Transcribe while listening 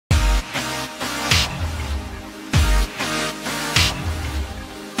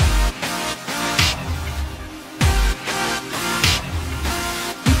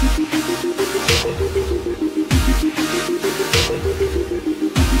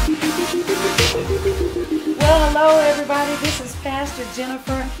Pastor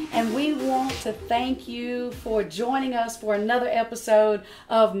Jennifer, and we want to thank you for joining us for another episode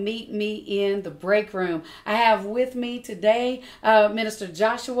of Meet Me in the Breakroom. I have with me today Minister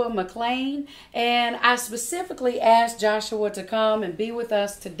Joshua McClain, and I specifically asked Joshua to come and be with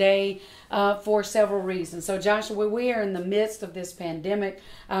us today for several reasons. So Joshua, we are in the midst of this pandemic.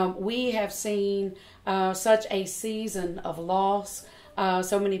 We have seen such a season of loss.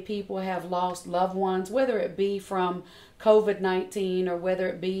 So many people have lost loved ones, whether it be from COVID-19 or whether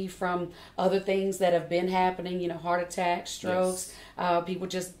it be from other things that have been happening, you know, heart attacks, strokes, people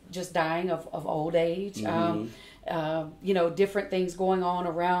just dying of old age, you know, different things going on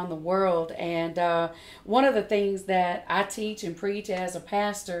around the world. And one of the things that I teach and preach as a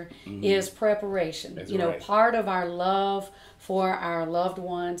pastor is preparation. That's part of our love for our loved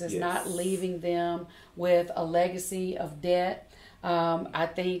ones is not leaving them with a legacy of debt. I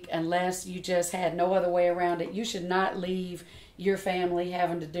think unless you just had no other way around it, you should not leave your family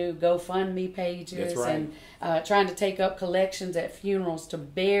having to do GoFundMe pages and trying to take up collections at funerals to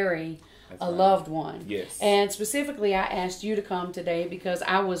bury a loved one. Yes. And specifically, I asked you to come today because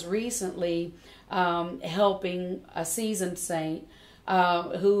I was recently helping a seasoned saint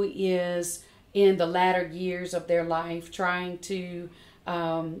who is in the latter years of their life trying to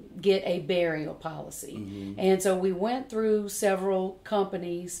get a burial policy. And so we went through several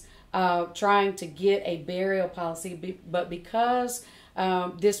companies trying to get a burial policy, but because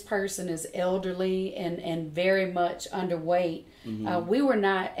this person is elderly and very much underweight, we were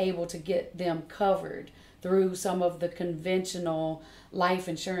not able to get them covered through some of the conventional life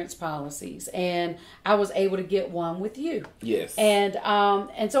insurance policies, and I was able to get one with you. Yes. And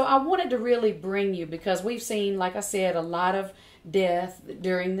so I wanted to really bring you because we've seen, like I said, a lot of death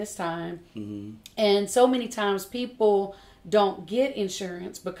during this time, and so many times people don't get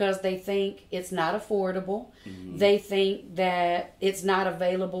insurance because they think it's not affordable. They think that it's not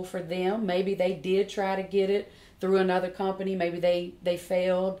available for them. Maybe they did try to get it through another company. Maybe they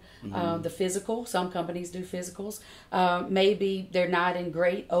failed the physical. Some companies do physicals. Maybe they're not in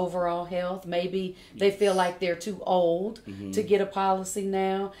great overall health. Maybe they feel like they're too old to get a policy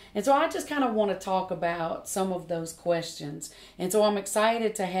now. And so I just kind of want to talk about some of those questions. And so I'm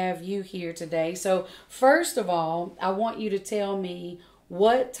excited to have you here today. So first of all, I want you to tell me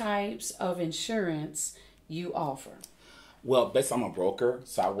what types of insurance you offer. Well, basically, I'm a broker,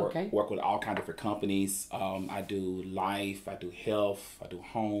 so I work with all kinds of different companies. I do life, I do health, I do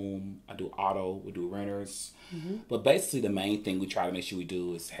home, I do auto, we do renters. But basically, the main thing we try to make sure we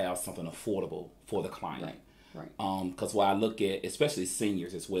do is have something affordable for the client. Because what I look at, especially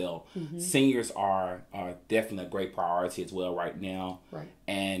seniors as well, seniors are definitely a great priority as well right now.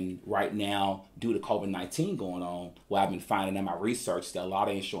 And right now, due to COVID-19 going on, what I've been finding in my research that a lot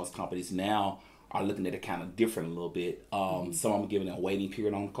of insurance companies now are looking at it kind of different a little bit. Some of them are giving a waiting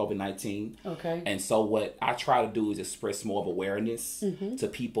period on COVID-19. And so what I try to do is express more of awareness to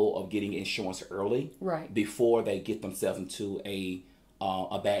people of getting insurance early before they get themselves into a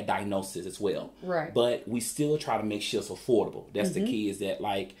bad diagnosis as well. But we still try to make sure it's affordable. That's the key, is that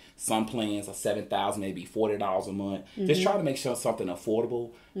like some plans are $7,000, maybe $40 a month. Just try to make sure it's something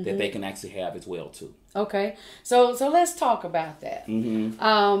affordable that they can actually have as well too. Okay, so let's talk about that.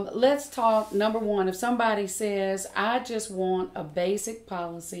 Let's talk, number one, if somebody says, I just want a basic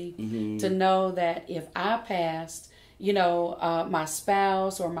policy to know that if I passed, you know, my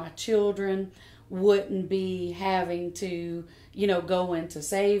spouse or my children wouldn't be having to, you know, go into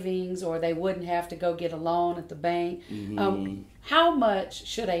savings, or they wouldn't have to go get a loan at the bank. How much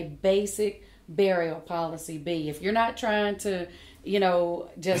should a basic burial policy be? If you're not trying to, you know,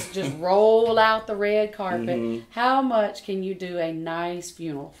 just roll out the red carpet, how much can you do a nice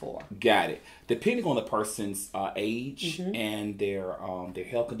funeral for? Got it. Depending on the person's age and their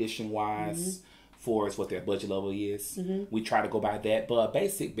health condition wise, for what their budget level is, we try to go by that. But a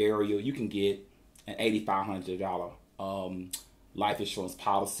basic burial, you can get an $8,500 life insurance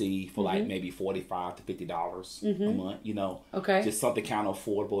policy for like maybe $45 to $50 a month, you know. Just something kind of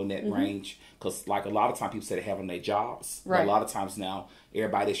affordable in that range. Because like a lot of times people say they have on their jobs. But a lot of times now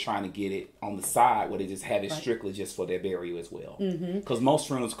everybody's trying to get it on the side where they just have it strictly just for their burial as well. Because most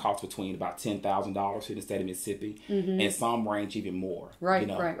funerals cost between about $10,000 in the state of Mississippi. And some range even more. You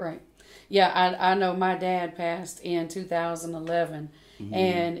know? Yeah, I know my dad passed in 2011.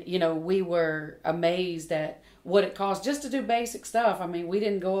 And, you know, we were amazed at what it costs just to do basic stuff. I mean, we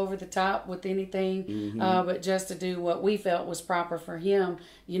didn't go over the top with anything, but just to do what we felt was proper for him.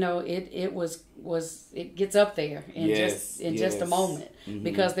 You know, it gets up there in just a moment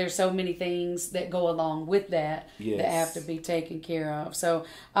because there's so many things that go along with that that have to be taken care of. So,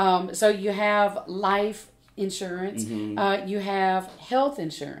 so you have life insurance. You have health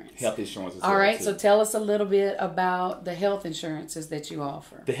insurance. Health insurance as All well, right, too. so tell us a little bit about the health insurances that you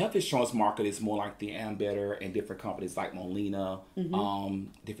offer. The health insurance market is more like the Ambetter and different companies like Molina,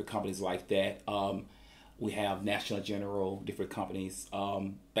 different companies like that. We have National General, different companies.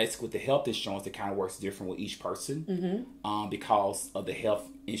 Basically, with the health insurance, it kind of works different with each person because of the health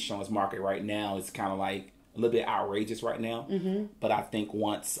insurance market right now. It's kind of like a little bit outrageous right now. But I think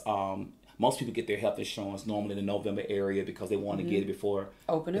once most people get their health insurance normally in the November area because they want to get it before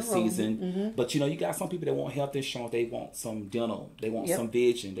the season. But you got some people that want health insurance. They want some dental. They want some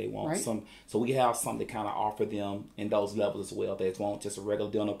vision. They want some. So we have something to kind of offer them in those levels as well. They want just a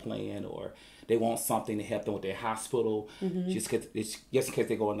regular dental plan, or they want something to help them with their hospital. Just in case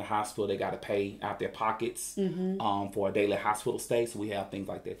they go in the hospital, they got to pay out their pockets for a daily hospital stay. So we have things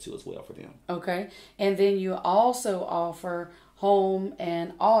like that too as well for them. Okay. And then you also offer home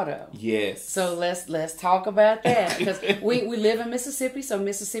and auto. Yes. So let's talk about that, because we live in Mississippi, so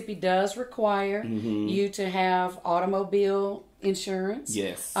Mississippi does require you to have automobile insurance.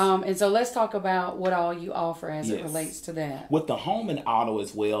 Yes. And so let's talk about what all you offer as it relates to that. With the home and auto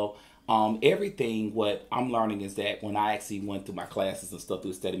as well, everything what I'm learning is that when I actually went through my classes and stuff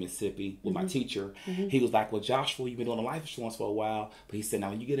through the state of Mississippi with my teacher, he was like, well, Joshua, you've been doing life insurance for a while. But he said, now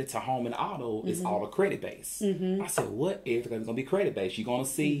when you get into home and auto, it's all credit based. I said, what? Everything's going to be credit based. You're going to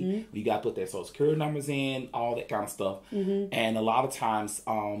see, you got to put their social security numbers in, all that kind of stuff. And a lot of times,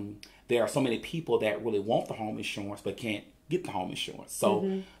 there are so many people that really want the home insurance but can't get the home insurance.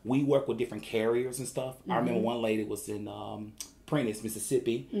 So we work with different carriers and stuff. I remember one lady was in Prentice,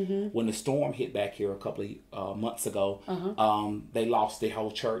 Mississippi, when the storm hit back here a couple of months ago. They lost their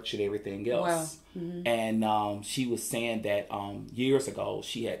whole church and everything else. And she was saying that years ago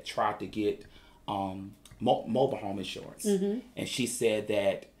she had tried to get mobile home insurance, and she said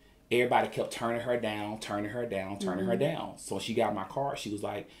that everybody kept turning her down. So when she got my card, she was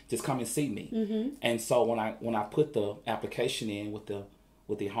like, just come and see me. And so when I put the application in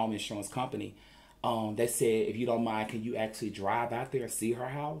with the home insurance company, they said, if you don't mind, can you actually drive out there and see her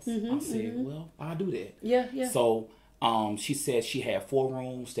house? I said, well, I'll do that. Yeah. So she said she had 4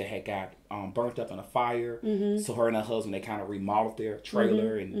 rooms that had got burnt up in a fire. So her and her husband, they kind of remodeled their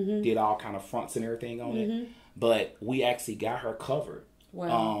trailer and did all kind of fronts and everything on it. But we actually got her covered.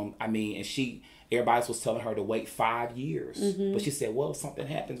 Wow. I mean, and everybody was telling her to wait 5 years. But she said, well, if something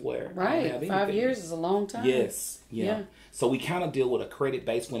happens where I don't have anything. 5 years is a long time. Yes. Yeah. So we kind of deal with a credit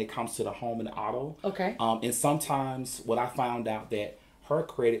base when it comes to the home and auto. Okay. And sometimes what I found out that her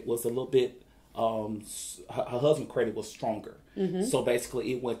credit was a little bit, her husband's credit was stronger. So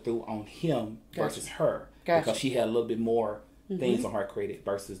basically it went through on him versus her. Because she had a little bit more things on her credit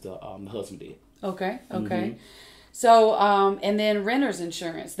versus the husband did. Okay. So, and then renter's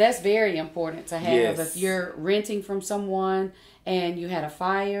insurance. That's very important to have. Yes. If you're renting from someone and you had a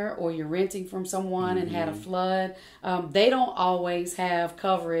fire, or you're renting from someone and had a flood, they don't always have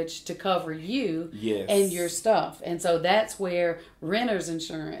coverage to cover you and your stuff. And so that's where renter's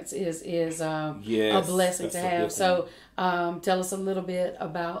insurance is a blessing to have. So tell us a little bit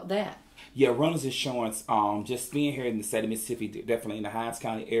about that. Yeah, renter's insurance, just being here in the state of Mississippi, definitely in the Hinds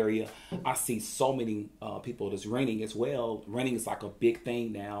County area, I see so many people that's renting as well. Renting is like a big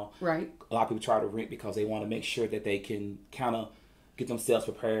thing now. Right. A lot of people try to rent because they want to make sure that they can kind of get themselves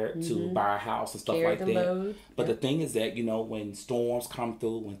prepared to buy a house and stuff like that. Load. But the thing is that, when storms come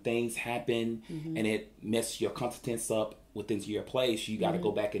through, when things happen and it messes your contents up within your place, you got to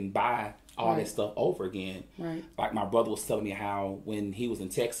go back and buy all that stuff over again. Right. Like my brother was telling me how when he was in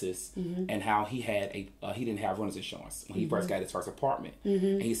Texas and how he had he didn't have renter's insurance when he first got his first apartment.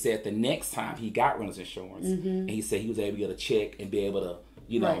 And he said the next time he got renter's insurance, and he said he was able to get a check and be able to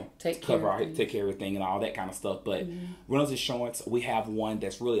take care of everything and all that kind of stuff. But renter's insurance, we have one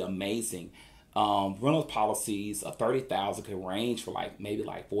that's really amazing. Rental policies of $30,000 can range for maybe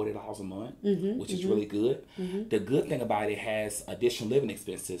 $40 a month, which is really good. The good thing about it has additional living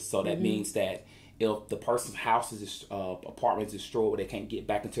expenses, so that means that if the person's house is apartment is destroyed, where they can't get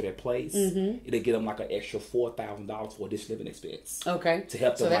back into their place, it'll get them an extra $4,000 for additional living expense. Okay. To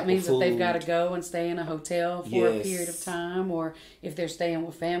help them. So that means that they've got to go and stay in a hotel for a period of time, or if they're staying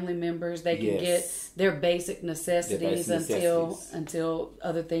with family members, they can get their basic necessities until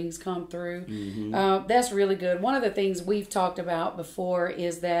other things come through. That's really good. One of the things we've talked about before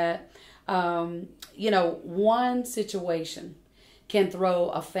is that one situation can throw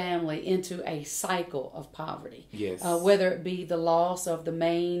a family into a cycle of poverty. Yes. Whether it be the loss of the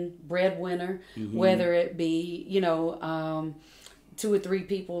main breadwinner, whether it be, 2 or 3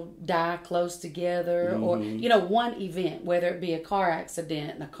 people die close together, or one event, whether it be a car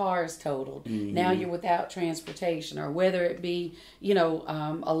accident and a car is totaled, now you're without transportation, or whether it be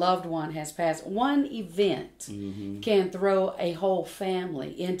a loved one has passed. One event can throw a whole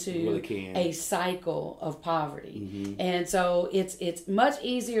family into a cycle of poverty. And so it's much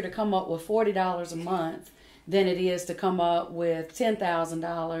easier to come up with $40 a month than it is to come up with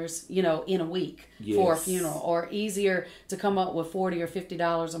 $10,000, in a week for a funeral, or easier to come up with $40 or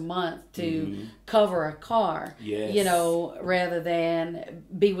 $50 a month to cover a car, rather than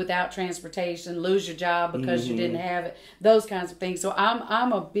be without transportation, lose your job because you didn't have it, those kinds of things. So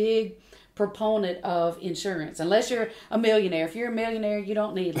I'm a big proponent of insurance, unless you're a millionaire. If you're a millionaire, you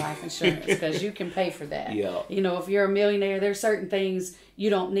don't need life insurance because you can pay for that. If you're a millionaire, there's certain things you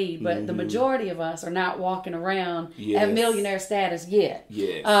don't need, but the majority of us are not walking around at millionaire status yet.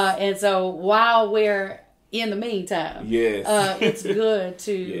 And so while we're in the meantime, it's good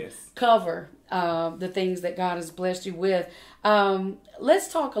to cover the things that God has blessed you with.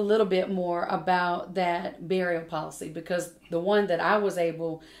 Let's talk a little bit more about that burial policy, because the one that I was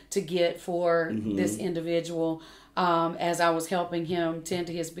able to get for this individual, as I was helping him tend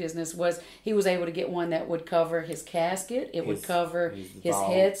to his business, was he was able to get one that would cover his casket, it would cover his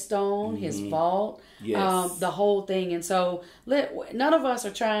headstone, his vault, the whole thing. And so none of us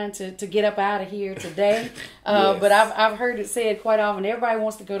are trying to get up out of here today, but I've heard it said quite often, everybody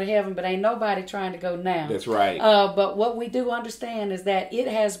wants to go to heaven, but ain't nobody trying to go now. That's right. But what we do understand is that it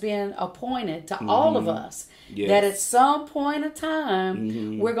has been appointed to all of us that at some point in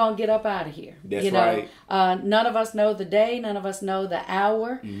time we're going to get up out of here. That's right. None of us know the day, none of us know the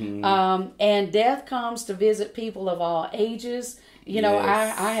hour, and death comes to visit people of all ages.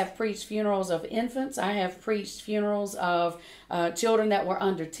 I have preached funerals of infants. I have preached funerals of children that were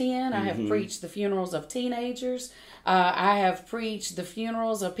under 10. I have preached the funerals of teenagers. I have preached the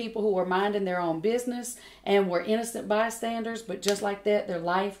funerals of people who were minding their own business and were innocent bystanders, but just like that, their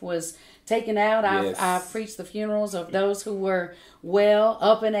life was taken out. I've preached the funerals of those who were well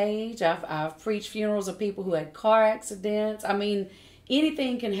up in age. I've preached funerals of people who had car accidents. I mean,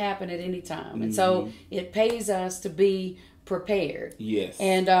 anything can happen at any time. And so it pays us to be prepared.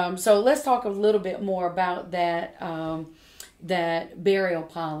 And so let's talk a little bit more about that that burial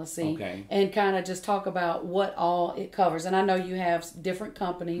policy, and kind of just talk about what all it covers. And I know you have different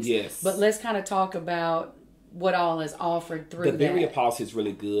companies, but let's kind of talk about what all is offered through the burial policy. Is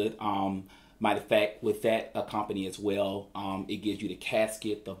really good. Matter of fact, with that company as well, it gives you the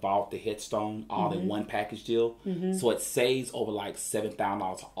casket, the vault, the headstone, all in one package deal. So it saves over like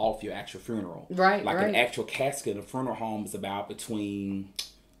 $7,000 off your actual funeral. An actual casket in a funeral home is about between,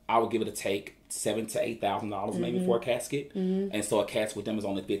 I would give it a take, $7,000 to $8,000 maybe for a casket, and so a casket with them is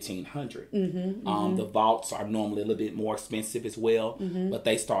only $1,500. The vaults are normally a little bit more expensive as well, but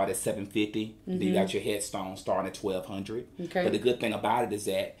they start at $750. Then you got your headstone starting at $1,200. But the good thing about it is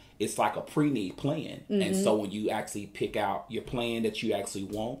that it's like a pre-need plan, and so when you actually pick out your plan that you actually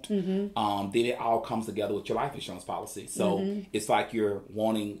want, then it all comes together with your life insurance policy. So it's like you're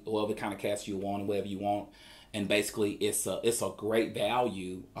wanting whatever kind of casket you want, whatever you want, and basically it's a great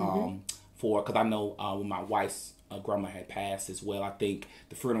value. Because I know when my wife's grandma had passed as well, I think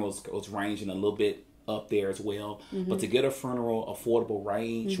the funeral was ranging a little bit up there as well. But to get a funeral affordable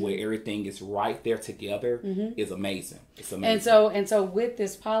range where everything is right there together is amazing. It's amazing. And so with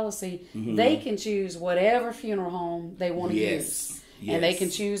this policy, they can choose whatever funeral home they want to use, and they can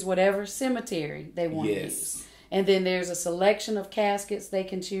choose whatever cemetery they want to use. And then there's a selection of caskets they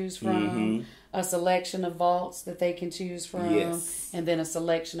can choose from. A selection of vaults that they can choose from, and then a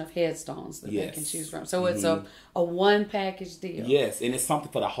selection of headstones that they can choose from. So it's a one package deal. And it's something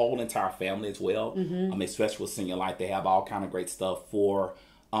for the whole entire family as well. Especially with Senior Life, they have all kind of great stuff for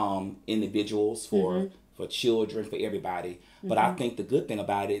individuals, for children, for everybody. But I think the good thing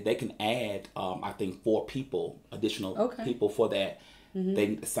about it, they can add, I think, 4 additional people for that. They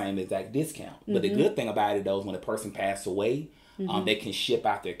get the same exact discount. But the good thing about it, though, is when a person passes away, they can ship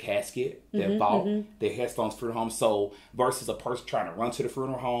out their casket, their vault, their headstones funeral home. So versus a person trying to run to the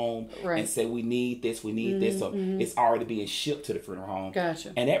funeral home and say, we need this, so it's already being shipped to the funeral home.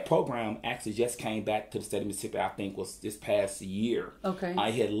 And that program actually just came back to the state of Mississippi, I think was this past year. It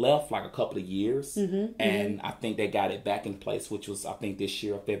had left like a couple of years, and I think they got it back in place, which was, I think, this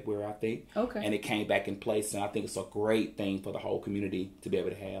year, February, I think. And it came back in place, and I think it's a great thing for the whole community to be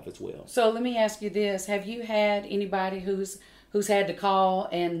able to have as well. So let me ask you this. Have you had anybody who's had to call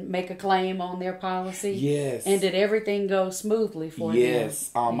and make a claim on their policy? And did everything go smoothly for them?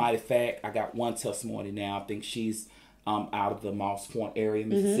 Matter of fact, I got one testimony now. I think she's out of the Moss Point area,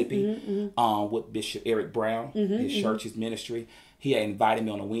 Mississippi, with Bishop Eric Brown, his church, his ministry. he had invited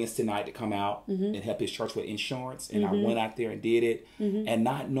me on a Wednesday night to come out and help his church with insurance. And I went out there and did it. And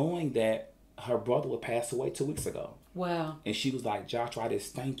not knowing that her brother would pass away 2 weeks ago. Wow. And she was like, Joshua, I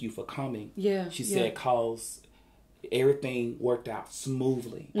just thank you for coming. Yeah. She said, cause everything worked out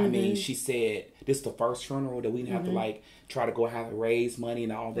smoothly. I mean, she said, this is the first funeral that we didn't have to like try to go how to raise money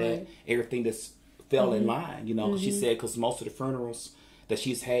and all that. Right. Everything just fell in line, you know. She said, because most of the funerals that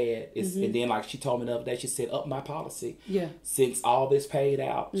she's had is, and then like she told me the other day, she said, up my policy. Yeah. Since all this paid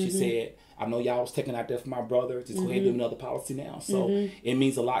out, she said, I know y'all was taking out there for my brother. Just go ahead and do another policy now. So it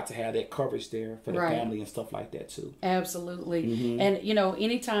means a lot to have that coverage there for the family and stuff like that too. Absolutely. And you know,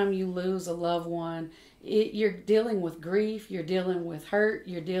 anytime you lose a loved one, you're dealing with grief, you're dealing with hurt,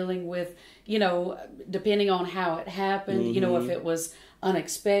 you're dealing with, you know, depending on how it happened, you know, if it was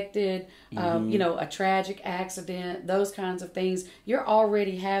unexpected, you know, a tragic accident, those kinds of things, you're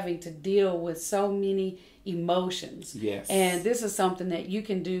already having to deal with so many emotions. Yes. And this is something that you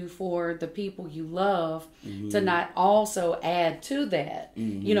can do for the people you love to not also add to that,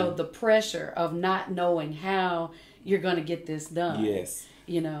 you know, the pressure of not knowing how you're going to get this done. Yes.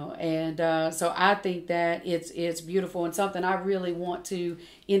 You know, and so I think that it's beautiful and something I really want to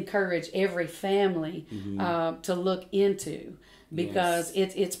encourage every family to look into, because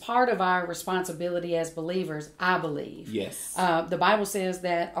it's part of our responsibility as believers, I believe. Yes. The Bible says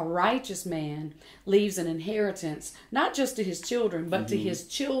that a righteous man leaves an inheritance, not just to his children, but to his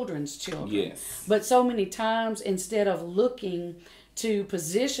children's children. Yes. But so many times, instead of looking to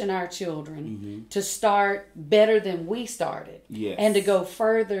position our children to start better than we started, and to go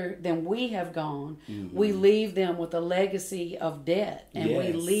further than we have gone, we leave them with a legacy of debt, and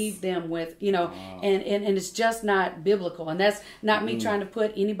we leave them with, you know, and it's just not biblical. And that's not me trying to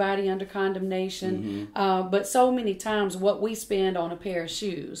put anybody under condemnation, but so many times what we spend on a pair of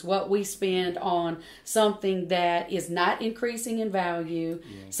shoes, what we spend on something that is not increasing in value,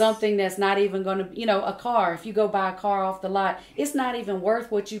 something that's not even going to, you know, a car, if you go buy a car off the lot, it's not even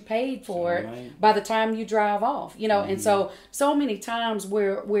worth what you paid for it by the time you drive off, you know. And so many times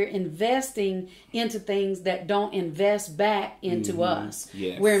we're investing into things that don't invest back into us.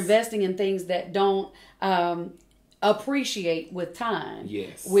 Yes. We're investing in things that don't appreciate with time.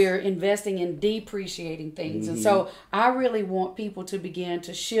 Yes. We're investing in depreciating things. And so I really want people to begin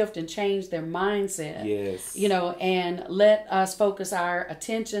to shift and change their mindset. Yes. You know, and let us focus our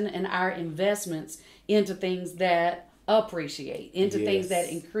attention and our investments into things that appreciate, into things that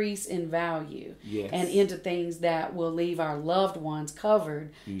increase in value, and into things that will leave our loved ones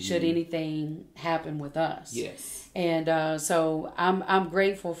covered should anything happen with us. Yes. And so I'm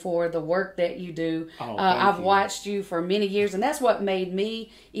grateful for the work that you do. I've watched you for many years, and that's what made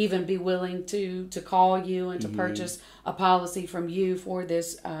me even be willing to call you and to purchase a policy from you for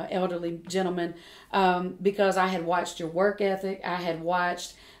this elderly gentleman, because I had watched your work ethic. I had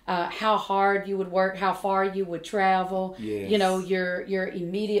watched how hard you would work, how far you would travel, you know, your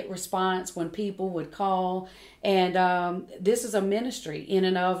immediate response when people would call. And this is a ministry in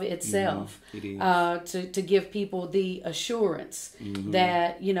and of itself, to give people the assurance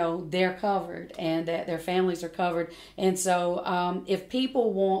that, you know, they're covered and that their families are covered. And so if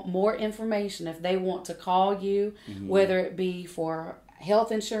people want more information, if they want to call you, whether it be for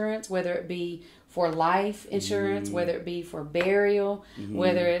health insurance, whether it be for life insurance, whether it be for burial,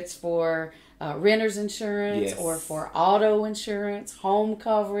 whether it's for renter's insurance or for auto insurance, home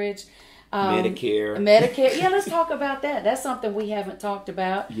coverage, Medicare. Yeah, let's talk about that. That's something we haven't talked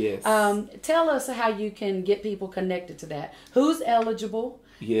about. Yes. Tell us how you can get people connected to that. Who's eligible?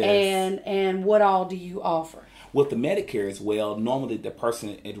 Yes. And what all do you offer? With the Medicare as well, normally the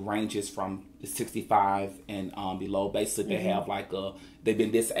person, it ranges from 65 and below. Basically, they have like they've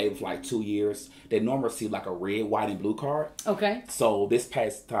been disabled for like 2 years. They normally receive like a red, white, and blue card. Okay. So this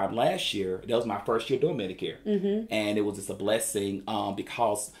past time last year, that was my first year doing Medicare. And it was just a blessing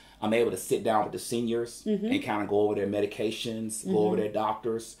because I'm able to sit down with the seniors and kind of go over their medications, go over their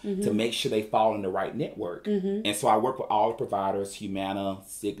doctors to make sure they fall in the right network. And so I work with all the providers, Humana,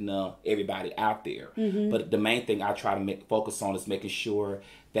 Cigna, everybody out there. But the main thing I try to focus on is making sure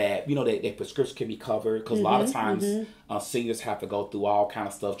that, you know, their prescription can be covered, because a lot of times seniors have to go through all kind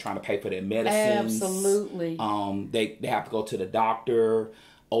of stuff trying to pay for their medicines. Absolutely. They have to go to the doctor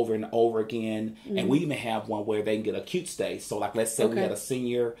over and over again. And we even have one where they can get acute stay. So like, let's say we had a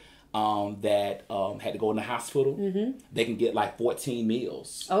senior that had to go in the hospital, they can get like 14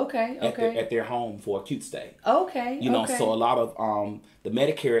 meals at their home for acute stay. You know, so a lot of the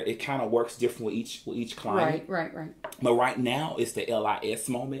Medicare, it kind of works different with each client. Right. But right now, it's the LIS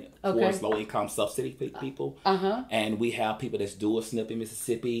moment for low income subsidy people. And we have people that's dual SNP in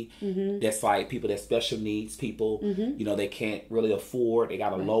Mississippi. That's like people that special needs people. You know, they can't really afford. They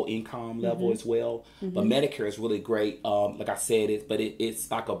got a low income level as well. But Medicare is really great. Like I said,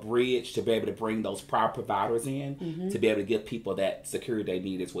 it's like a bridge to be able to bring those private providers in to be able to give people that security they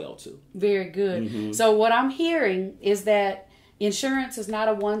need as well too. Very good. So what I'm hearing is that insurance is not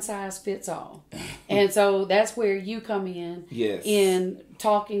a one size fits all. And so that's where you come in. Yes. In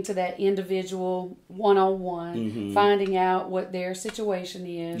talking to that individual one-on-one, finding out what their situation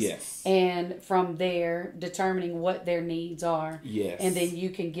is. Yes. And from there, determining what their needs are. Yes. And then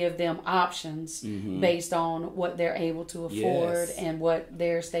you can give them options based on what they're able to afford and what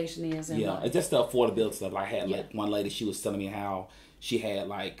their station is. It's just the affordability stuff. I had like one lady, she was telling me how she had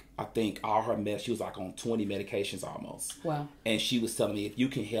like, I think all her she was like on 20 medications almost. Wow. And she was telling me, if you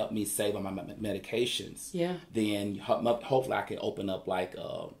can help me save on my medications, then hopefully I can open up like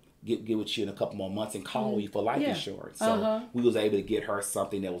get with you in a couple more months and call you for life insurance. So we was able to get her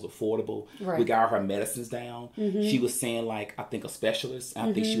something that was affordable. Right. We got her medicines down. She was saying like, I think a specialist,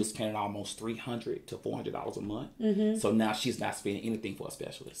 I think she was paying almost $300 to $400 a month. So now she's not spending anything for a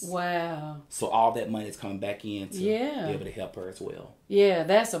specialist. Wow. So all that money is coming back in to be able to help her as well. Yeah,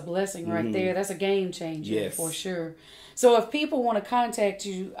 that's a blessing right there. That's a game changer for sure. So if people want to contact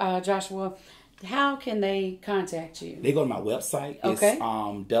you, Joshua, how can they contact you? They go to my website. It's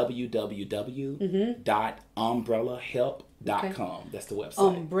www.umbrellahelp.com. That's the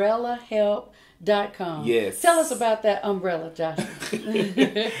website. Umbrellahelp.com. Yes. Tell us about that umbrella, Joshua.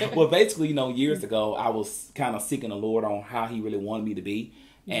 Well, basically, years ago, I was kind of seeking the Lord on how He really wanted me to be.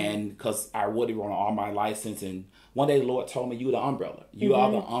 And because I really wanted all my license, and one day the Lord told me, you're the umbrella. You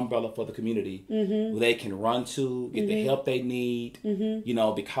are the umbrella for the community where they can run to, get the help they need,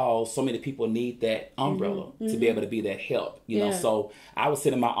 because so many people need that umbrella to be able to be that help. So I was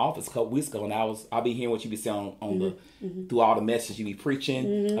sitting in my office a couple weeks ago, and I'll be hearing what you be saying on the through all the messages you be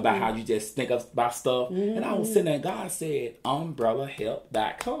preaching about how you just think about stuff. And I was sitting there, and God said,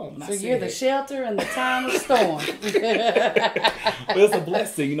 umbrellahelp.com. So you're the shelter in the time of storm. But it's a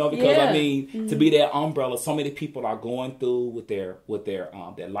blessing, because I mean, to be that umbrella, so many people are going through with their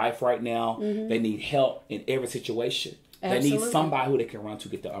life right now. They need help in every situation. Absolutely. They need somebody who they can run to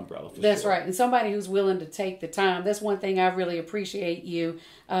get the umbrella. That's right. And somebody who's willing to take the time. That's one thing I really appreciate you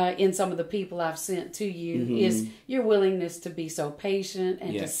in some of the people I've sent to you is your willingness to be so patient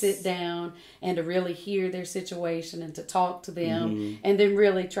and to sit down and to really hear their situation and to talk to them and then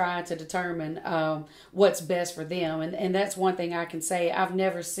really try to determine what's best for them. And that's one thing I can say. I've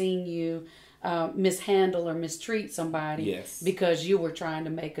never seen you mishandle or mistreat somebody because you were trying to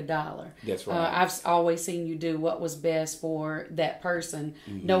make a dollar. That's right. I've always seen you do what was best for that person,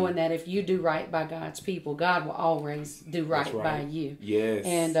 knowing that if you do right by God's people, God will always do right by you. Yes.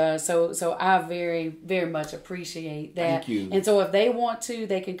 And so I very, very much appreciate that. Thank you. And so if they want to,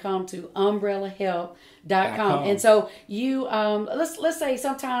 they can come to umbrellahelp.com. And so you let's say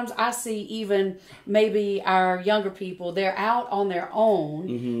sometimes I see even maybe our younger people, they're out on their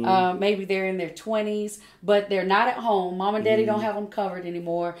own. Maybe they're in their 20s, but they're not at home. Mom and daddy don't have them covered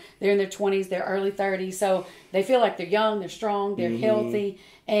anymore. They're in their 20s, they're early 30s. So they feel like they're young, they're strong, they're healthy.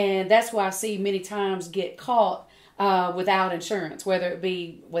 And that's why I see many times get caught without insurance, whether it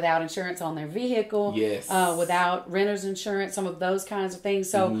be without insurance on their vehicle, without renter's insurance, some of those kinds of things.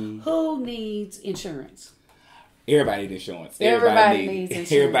 So who needs insurance? Everybody needs insurance. Everybody needs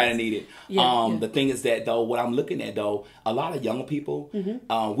insurance. Everybody needs it. The thing is that, though, what I'm looking at, though, a lot of younger people,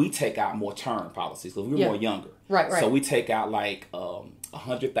 we take out more term policies because we're more younger. Right. So we take out like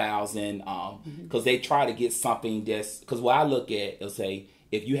 $100,000 because they try to get something because what I look at, they'll say,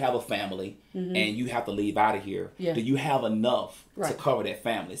 if you have a family and you have to leave out of here, do you have enough to cover that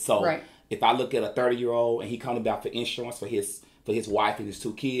family? So if I look at a 30-year-old and he coming back for insurance for his wife and his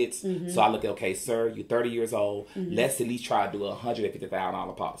 2 kids. So I look at, okay, sir, you're 30 years old. Let's at least try to do a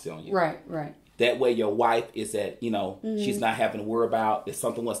 $150,000 policy on you. Right. That way your wife is at, she's not having to worry about if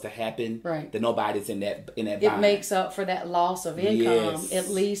something was to happen, that nobody's in that bind. It makes up for that loss of income, at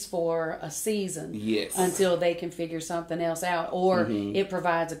least for a season, until they can figure something else out. Or it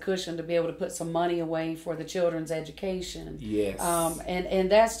provides a cushion to be able to put some money away for the children's education. And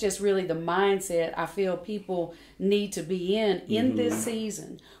that's just really the mindset I feel people need to be in this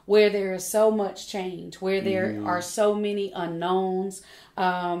season, where there is so much change, where there are so many unknowns.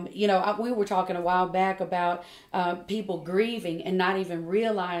 We were talking a while back about people grieving and not even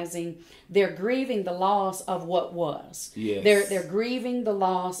realizing they're grieving the loss of what was. Yes. They're grieving the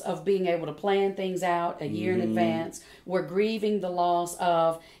loss of being able to plan things out a year in advance. We're grieving the loss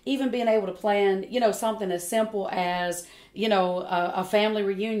of even being able to plan, something as simple as, a family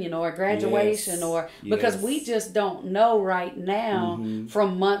reunion or a graduation, because we just don't know right now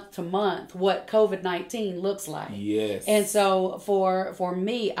from month to month what COVID-19 looks like. Yes. And so for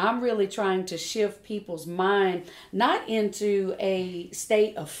me, I'm really trying to shift people's mind, not into a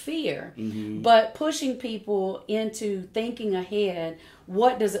state of fear, but pushing people into thinking ahead.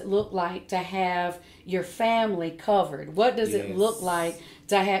 What does it look like to have your family covered? What does it look like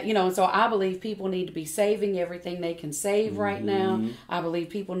to have, and so I believe people need to be saving everything they can save right now. I believe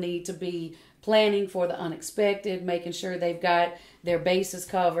people need to be planning for the unexpected, making sure they've got their bases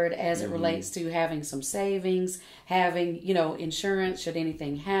covered as it relates to having some savings, having, insurance should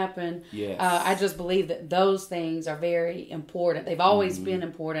anything happen. Yes. I just believe that those things are very important. They've always been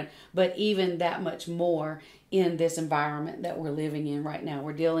important, but even that much more in this environment that we're living in right now.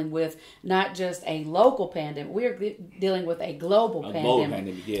 We're dealing with not just a local pandemic, we're dealing with a global pandemic. Global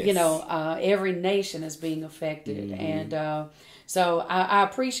pandemic, yes. Every nation is being affected. And so I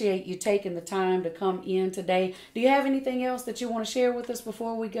appreciate you taking the time to come in today. Do you have anything else that you want to share with us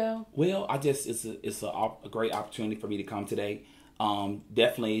before we go? Well, it's a great opportunity for me to come today.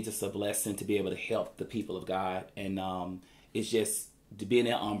 Definitely just a blessing to be able to help the people of God. And it's just to be in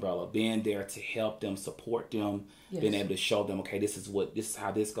that umbrella, being there to help them, support them, being able to show them, okay, this is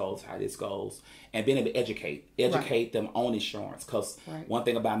how this goes, and being able to educate them on insurance. Because one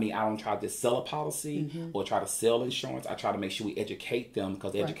thing about me, I don't try to sell a policy or try to sell insurance. I try to make sure we educate them,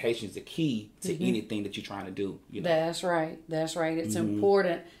 because education is the key to anything that you're trying to do. That's right. It's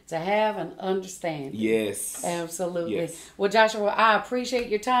important to have an understanding. Yes. Absolutely. Yes. Well, Joshua, I appreciate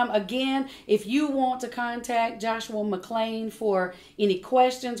your time. Again, if you want to contact Joshua McClain for any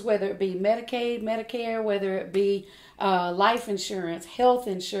questions, whether it be Medicaid, Medicare, whether it be life insurance, health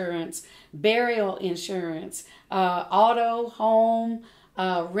insurance, burial insurance, auto, home,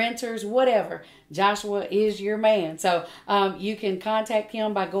 renters, whatever, Joshua is your man. So you can contact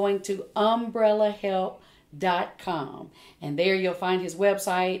him by going to umbrellahelp.com, and there you'll find his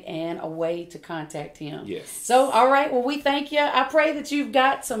website and a way to contact him. Yes. So, all right, well, we thank you. I pray that you've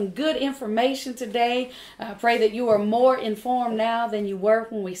got some good information today. I pray that you are more informed now than you were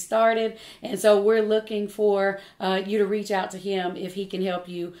when we started, and so we're looking for you to reach out to him if he can help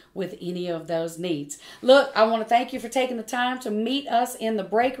you with any of those needs. Look, I want to thank you for taking the time to meet us in the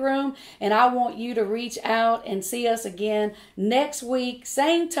break room, and I want you to reach out and see us again next week,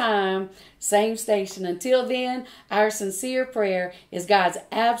 same time, same station. Until then, our sincere prayer is God's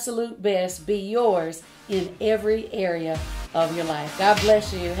absolute best be yours in every area of your life. God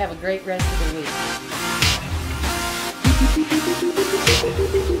bless you. Have a great rest of the week.